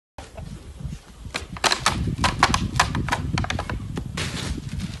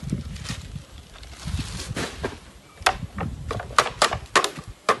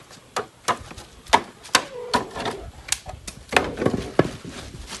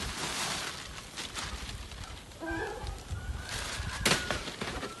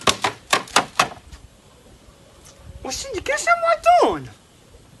grandona.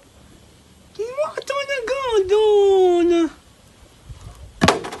 Que motona grandona.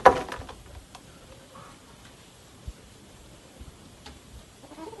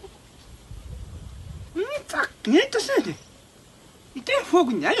 Tá quente, Sandy. E tem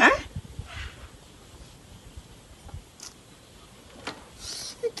fogo nela, é?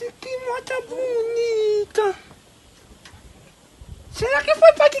 Que moto bonita. Será que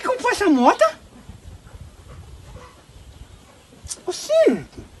foi pai que comprou essa moto? Oxi.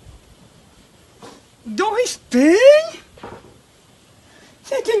 Dois tem?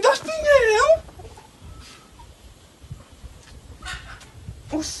 Você tem 2 pneus?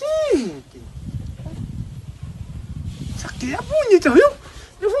 Oxi. Essa aqui é bonita, viu?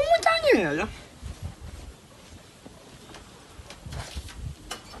 Eu vou montar nela.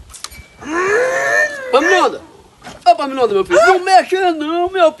 Paminonda! Ô Paminonda, meu filho, não mexa não,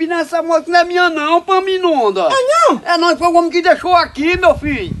 meu filho, nessa moto não é minha não, Paminonda! É não? É não, foi o homem que deixou aqui, meu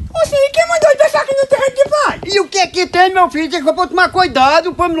filho! Oxi, e quem mandou deixar aqui no terreno de pai? E o que é que tem, meu filho? Tem que tomar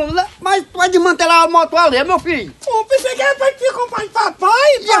cuidado, Paminonda, mas pode desmantelar a moto ali, meu filho! Pô, pensei que era pra te comprar de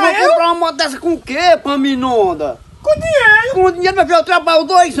papai, E eu vou comprar uma moto dessa com o quê, Paminonda? Com dinheiro! Com dinheiro, meu filho, eu trabalho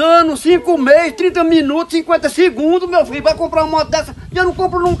 2 anos, 5 meses, 30 minutos, 50 segundos, meu filho, vai comprar uma moto dessa e eu não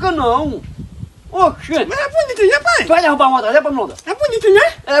compro nunca não! Oxe! Mas é bonito, né, pai? Vai derrubar a moto ali, Paminonda? É bonito,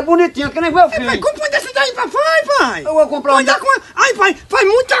 né? É bonitinho, que nem meu filho! Pai, compra dessa daí pra pai! Eu vou comprar uma... Ai, pai, faz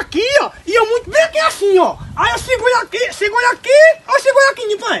muito aqui, ó. E eu muito bem aqui assim, ó. Aí eu seguro aqui, ou seguro aqui,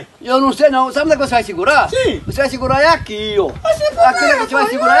 né, pai? Eu não sei não. Sabe onde é que você vai segurar? Sim. Você vai segurar é aqui, ó. Mas você Aqui que você vai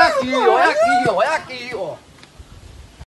segurar é aqui, ó. É aqui, ó. É aqui,